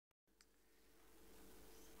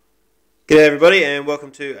G'day everybody and welcome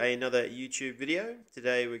to another YouTube video.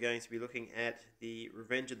 Today we're going to be looking at the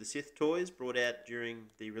Revenge of the Sith toys brought out during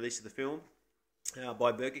the release of the film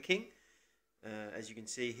by Burger King. As you can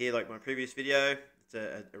see here, like my previous video, it's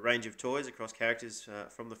a range of toys across characters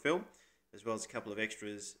from the film, as well as a couple of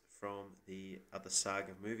extras from the other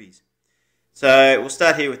saga movies. So we'll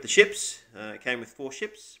start here with the ships. It came with 4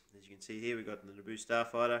 ships. As you can see here, we've got the Naboo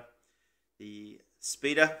Starfighter, the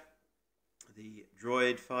Speeder, the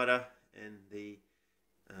Droid Fighter, and the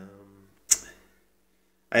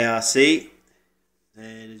ARC.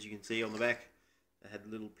 And as you can see on the back, they had a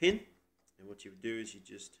little pin, and what you would do is you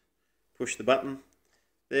just push the button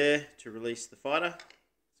there to release the fighter.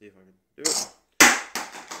 See if I can do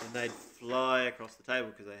it. And they'd fly across the table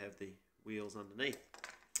because they have the wheels underneath.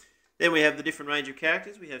 Then we have the different range of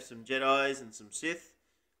characters. We have some Jedis and some Sith.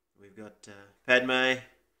 We've got Padme and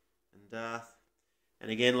Darth. And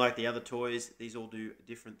again, like the other toys, these all do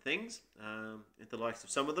different things. At the likes of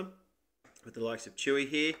some of them, with the likes of Chewie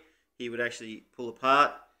here, he would actually pull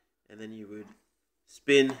apart, and then you would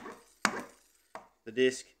spin the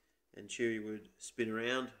disc, and Chewie would spin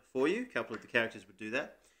around for you. A couple of the characters would do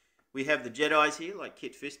that. We have the Jedis here, like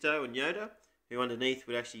Kit Fisto and Yoda, who underneath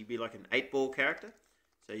would actually be like an 8-ball character.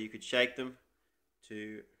 So you could shake them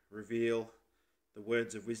to reveal the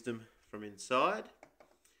words of wisdom from inside.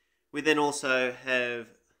 We then also have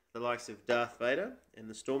the likes of Darth Vader and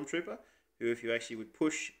the Stormtrooper, who if you actually would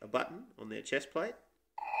push a button on their chest plate,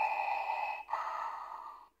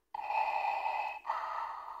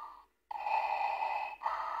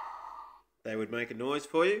 they would make a noise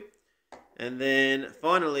for you. And then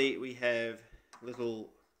finally we have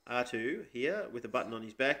little R2 here with a button on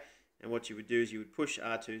his back, and what you would do is you would push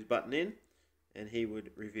R2's button in and he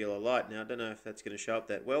would reveal a light. Now I don't know if that's going to show up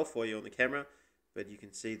that well for you on the camera, but you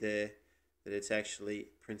can see there that it's actually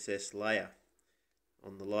Princess Leia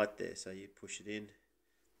on the light there. So you push it in.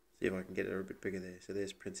 See if I can get it a bit bigger there. So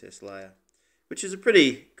there's Princess Leia, which is a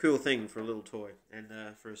pretty cool thing for a little toy. And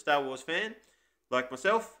for a Star Wars fan like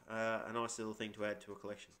myself, a nice little thing to add to a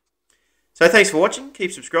collection. So thanks for watching.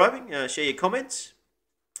 Keep subscribing, share your comments,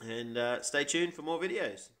 and stay tuned for more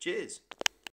videos. Cheers.